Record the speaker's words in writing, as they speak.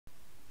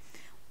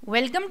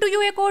Welcome to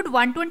UA code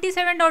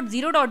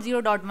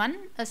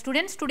 127.0.0.1.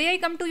 Students, today I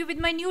come to you with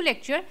my new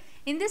lecture.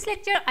 In this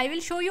lecture, I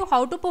will show you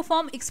how to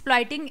perform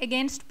exploiting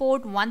against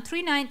port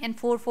 139 and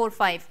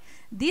 445.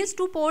 These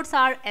two ports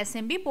are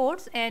SMB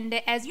ports, and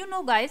as you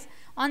know guys,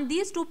 on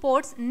these two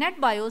ports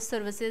NetBIOS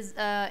services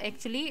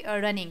actually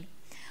running.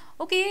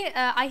 Okay,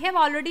 I have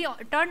already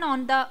turned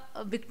on the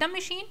victim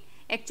machine.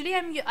 Actually,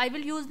 I will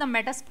use the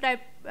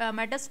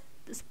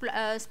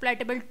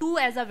Metasploitable 2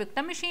 as a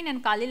victim machine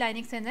and Kali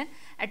Linux as an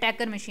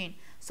attacker machine.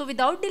 So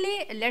without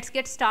delay, let's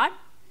get started.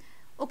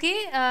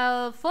 Okay,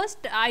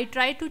 first I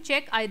try to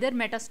check either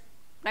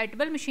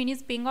Metasploitable machine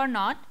is ping or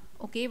not.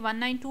 Okay,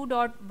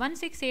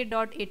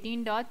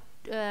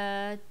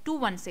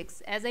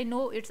 192.168.18.216 as I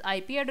know its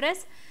IP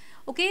address.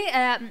 Okay,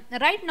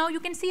 right now you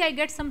can see I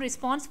get some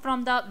response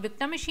from the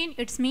victim machine.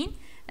 It's mean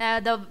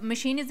the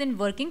machine is in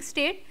working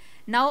state.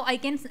 Now I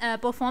can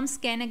perform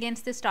scan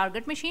against this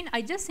target machine.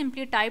 I just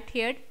simply typed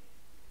here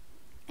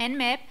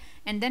nmap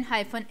and then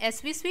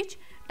 -sv switch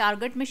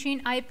target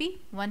machine IP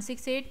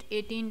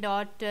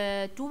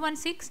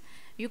 168.18.216.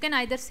 You can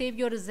either save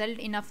your result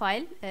in a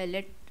file.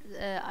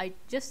 I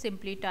just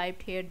simply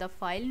typed here the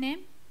file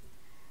name.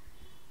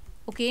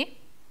 Okay.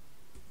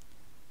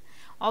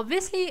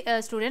 Obviously,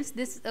 students,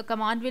 this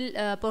command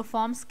will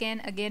perform scan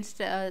against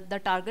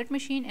the target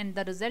machine, and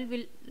the result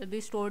will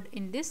be stored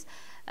in this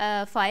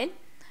file.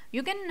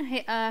 You can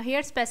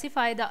here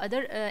specify the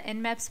other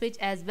nmap switch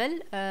as well.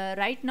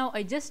 Right now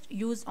I just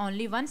use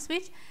only one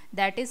switch,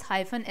 that is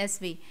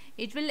 -sv.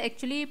 It will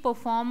actually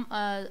perform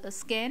a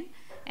scan,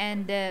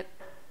 and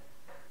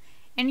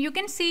you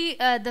can see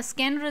the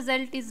scan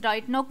result is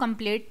right now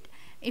complete.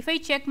 If I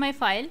check my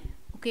file,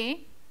 okay,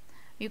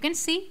 you can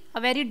see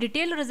a very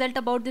detailed result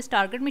about this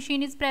target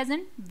machine is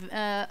present.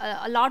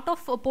 A lot of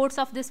ports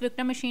of this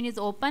victim machine is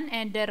open,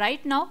 and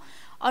right now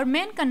our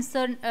main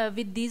concern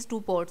with these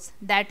two ports,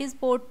 that is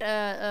port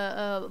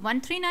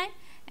 139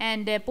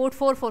 and port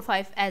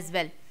 445 as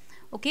well.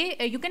 Okay,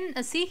 you can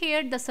see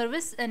here the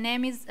service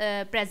name is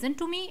present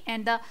to me,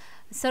 and the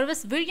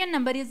service version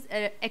number is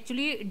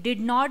actually did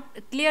not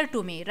clear to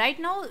me. Right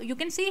now you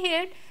can see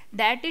here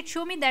that it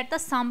show me that the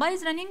Samba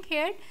is running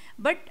here,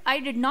 but I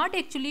did not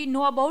actually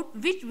know about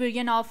which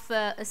version of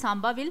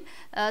Samba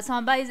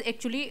is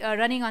actually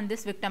running on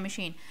this victim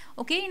machine.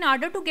 Okay, in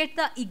order to get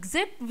the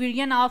exact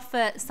version of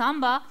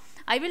Samba,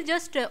 I will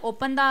just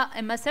open the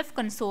MSF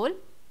console.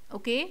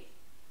 Okay,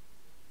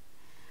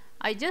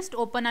 I just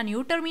open a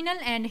new terminal,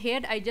 and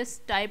here I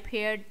just type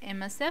here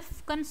MSF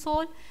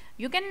console.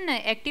 You can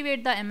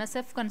activate the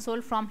MSF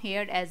console from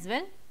here as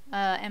well,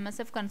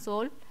 MSF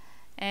console,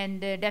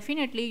 and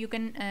definitely you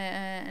can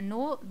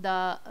know the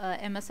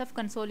MSF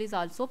console is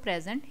also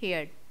present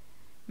here,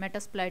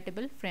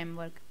 Metasploitable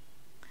framework.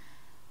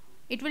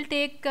 It will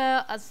take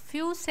a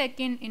few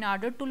seconds in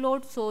order to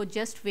load, so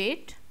just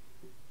wait.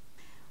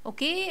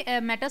 Okay,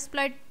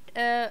 Metasploit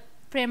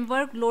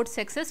framework loads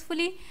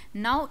successfully.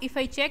 Now if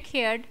I check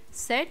here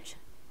search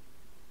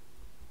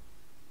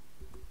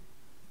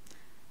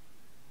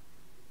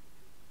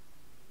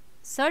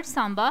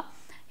Samba,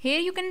 here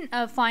you can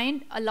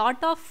find a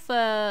lot of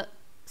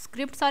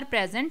scripts are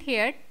present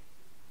here.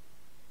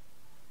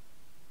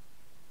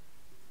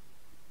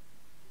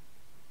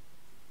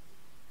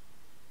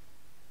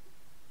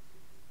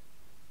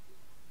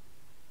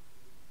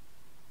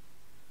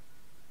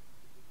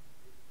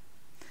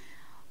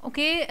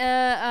 Okay,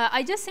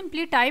 I just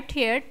simply typed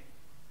here.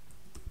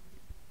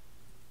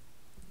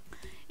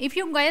 If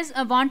you guys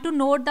want to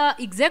know the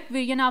exact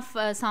version of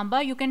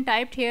Samba, you can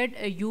type here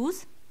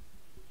use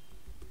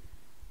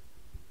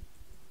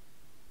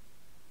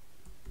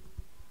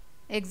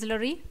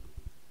auxiliary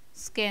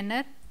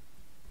scanner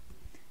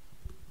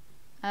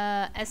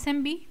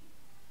SMB,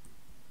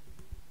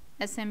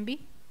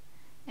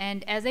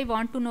 and as I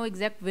want to know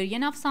exact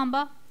version of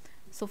Samba,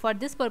 so for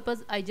this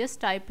purpose I just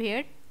type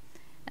here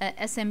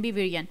SMB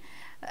version.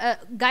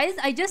 Guys,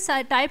 I just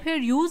type here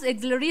use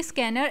auxiliary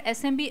scanner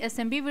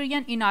SMB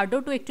version in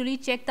order to actually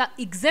check the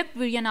exact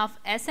version of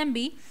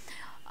SMB.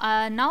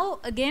 Now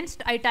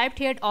against I typed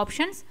here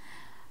options.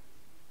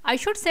 I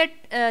should set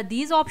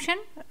these option.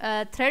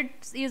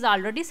 Threads is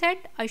already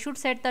set. I should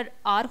set the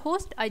R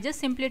host. I just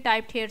simply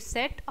typed here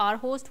set R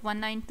host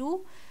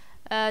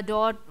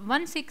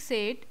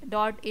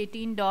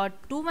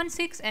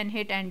 192.168.18.216 and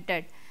hit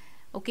enter.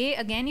 Okay,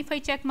 again if I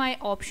check my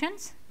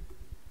options,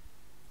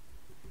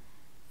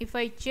 if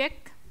I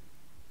check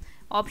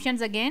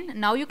options again,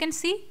 now you can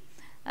see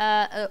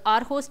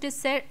R host is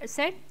set,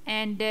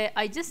 and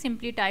I just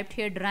simply typed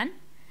here run.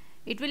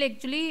 It will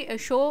actually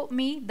show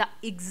me the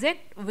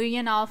exact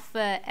version of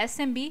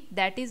SMB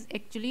that is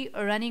actually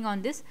running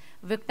on this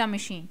victim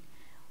machine.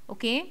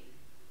 Okay,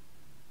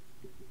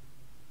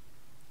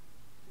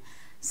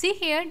 see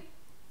here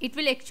it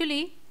will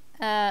actually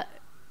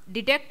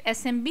detect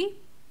SMB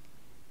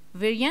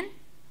version,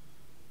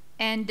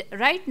 and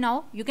right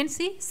now you can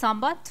see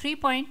Samba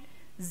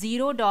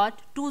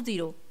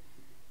 3.0.20.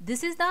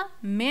 This is the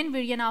main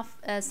version of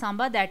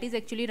Samba that is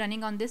actually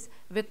running on this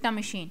victim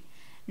machine.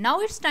 Now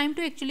it's time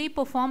to actually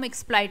perform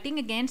exploiting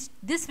against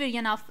this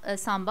version of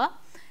Samba.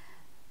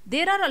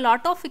 There are a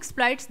lot of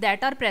exploits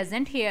that are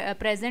present here,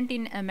 present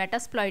in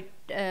Metasploit,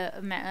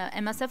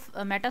 MSF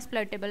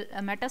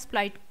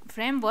Metasploit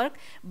framework.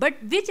 But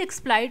which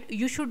exploit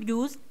you should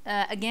use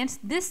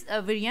against this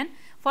variant?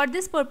 For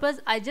this purpose,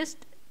 I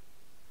just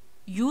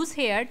used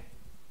here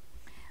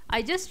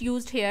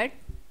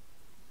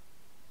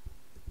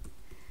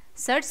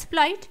search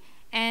exploit,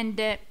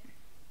 and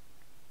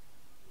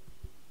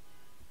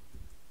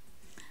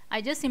I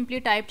just simply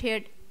typed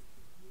here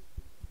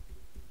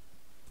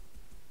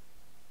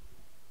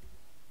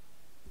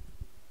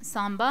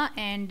Samba,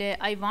 and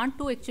I want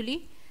to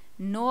actually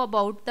know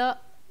about the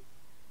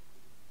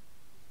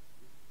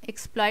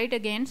exploit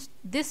against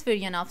this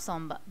version of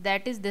Samba,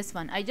 that is this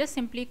one. I just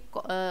simply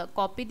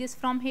copy this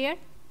from here,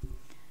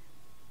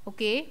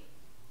 okay,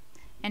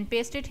 and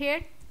paste it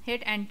here,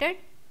 hit enter.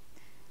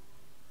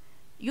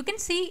 You can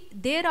see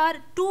there are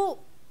two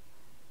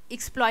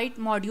exploit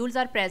modules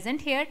are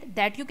present here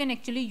that you can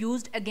actually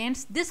use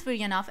against this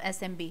version of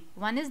SMB.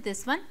 One is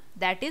this one,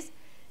 that is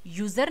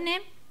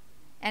username,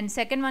 and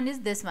second one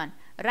is this one.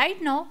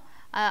 Right now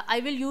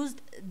I will use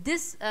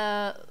this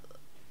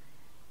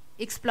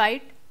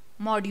exploit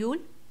module.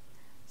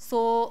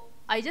 So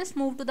I just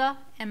move to the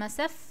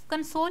MSF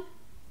console,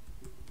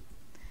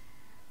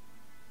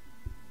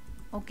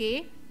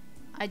 okay.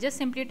 I just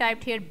simply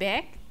typed here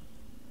back.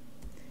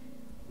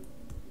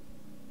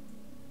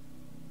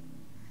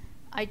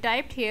 I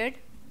typed here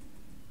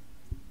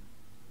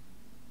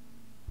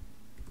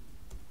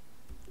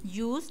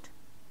used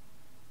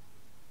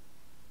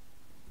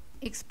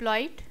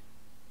exploit.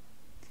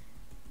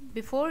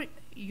 Before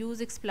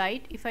use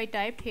exploit, if I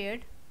typed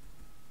here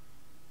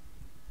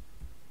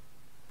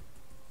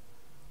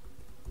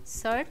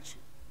search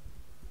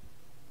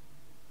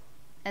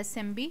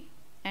SMB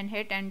and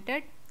hit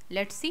enter,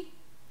 let's see,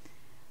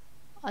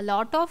 a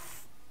lot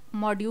of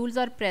modules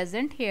are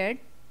present here,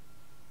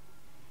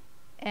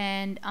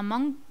 and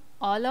among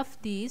all of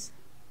these,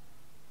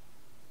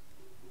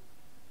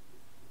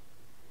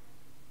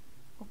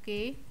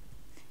 okay,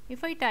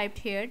 if I typed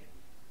here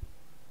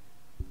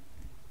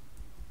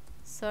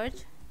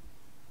search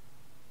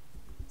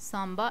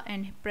Samba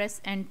and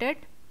press enter,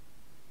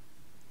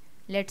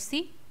 let's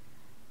see,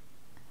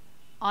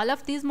 all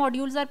of these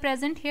modules are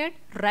present here.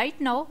 Right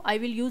now I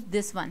will use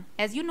this one.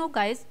 As you know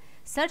guys,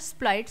 search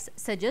exploits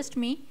suggest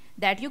me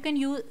that you can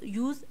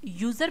use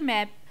user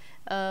map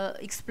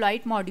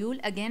exploit module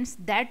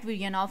against that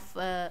version of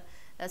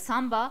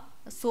Samba.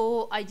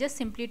 So I just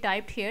simply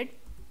typed here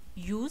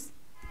use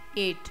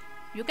 8.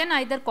 You can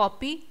either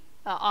copy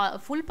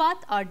full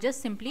path or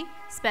just simply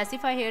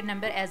specify here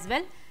number as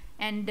well,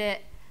 and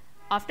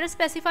after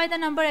specify the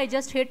number I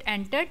just hit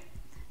enter.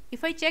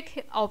 If I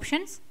check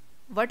options,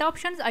 what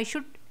options I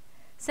should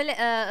set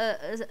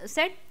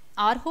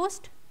R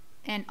host,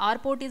 and R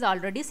port is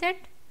already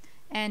set,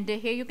 and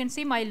here you can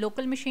see my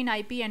local machine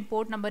IP and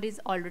port number is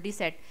already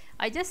set.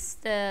 I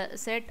just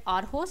set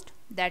R host,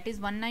 that is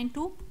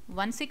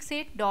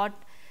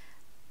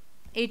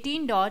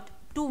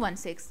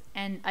 192.168.18.216,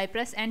 and I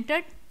press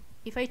enter.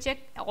 If I check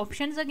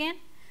options again,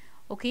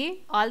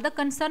 okay, all the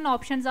concerned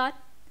options are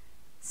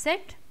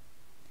set.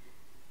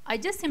 I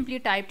just simply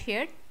typed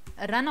here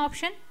run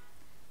option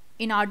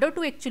in order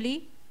to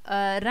actually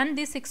run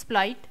this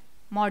exploit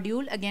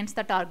module against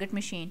the target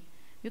machine.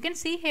 You can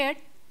see here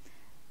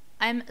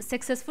I am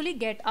successfully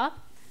get a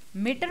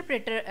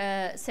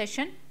meterpreter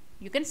session.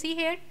 You can see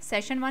here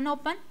session 1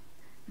 open.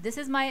 This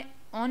is my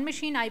own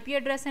machine IP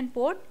address and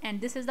port,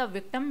 and this is the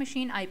victim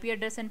machine IP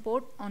address and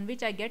port on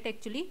which I get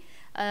actually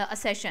a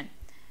session.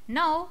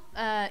 Now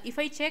if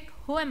I check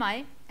who am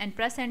I and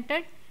press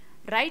enter,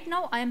 right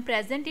now I am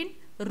present in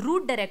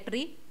root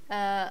directory.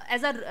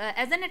 As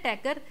an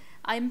attacker,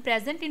 I am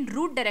present in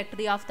root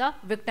directory of the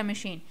victim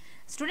machine.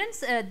 Students,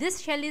 this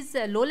shell is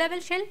a low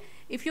level shell.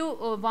 If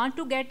you want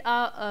to get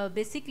a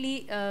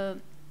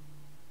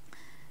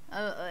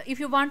if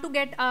you want to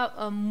get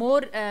a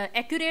more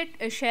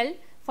accurate shell,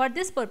 for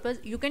this purpose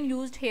you can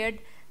use here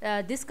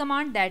this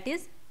command, that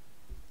is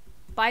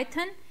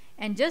Python,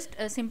 and just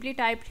simply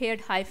type here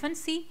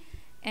 -c,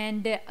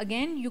 and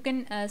again you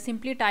can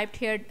simply type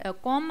here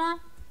comma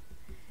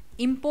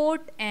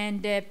import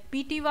and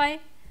pty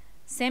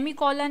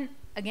semicolon,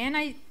 again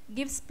I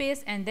give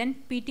space and then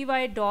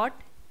pty dot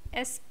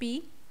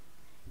spawn,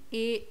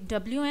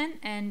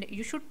 and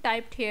you should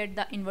type here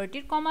the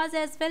inverted commas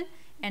as well,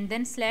 and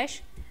then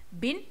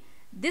 /bin.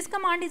 This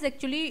command is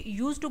actually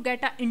used to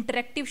get a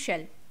interactive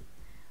shell,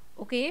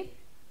 okay.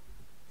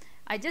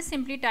 I just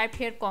simply typed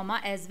here comma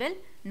as well.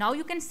 Now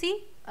you can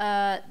see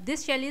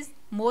this shell is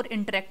more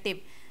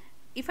interactive.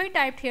 If I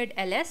typed here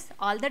ls,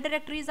 all the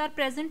directories are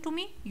present to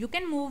me. You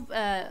can move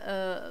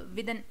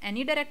within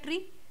any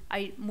directory.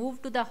 I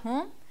move to the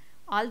home.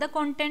 All the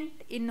content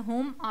in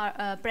home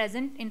are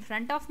present in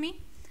front of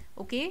me,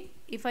 okay.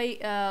 If I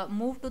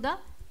move to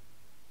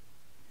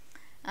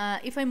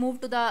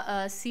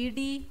the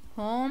cd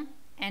home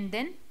and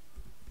then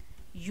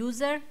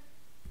user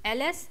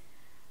ls,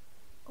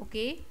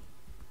 okay,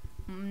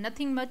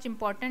 nothing much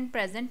important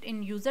present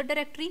in user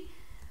directory.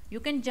 You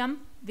can jump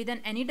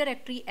within any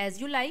directory as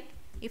you like.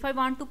 If I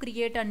want to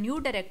create a new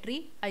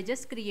directory, I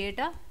just create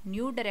a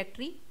new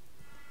directory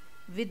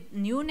with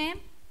new name.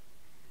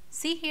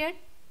 See here,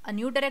 a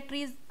new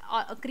directory is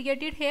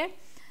created here.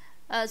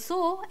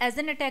 So as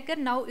an attacker,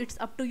 now it's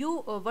up to you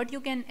what you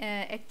can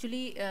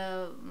actually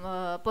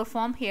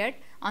perform here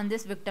on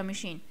this victim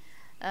machine.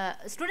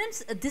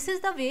 Students, this is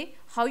the way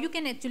how you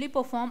can actually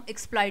perform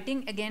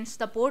exploiting against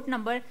the port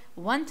number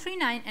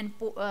 139 and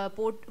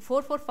port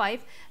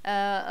 445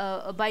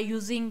 by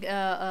using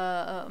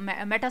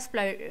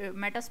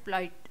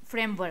Metasploit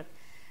framework.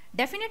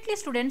 Definitely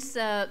students,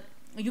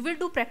 you will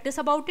do practice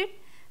about it.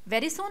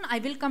 Very soon I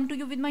will come to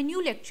you with my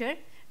new lecture.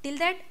 Till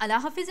that, Allah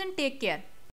Hafiz and take care.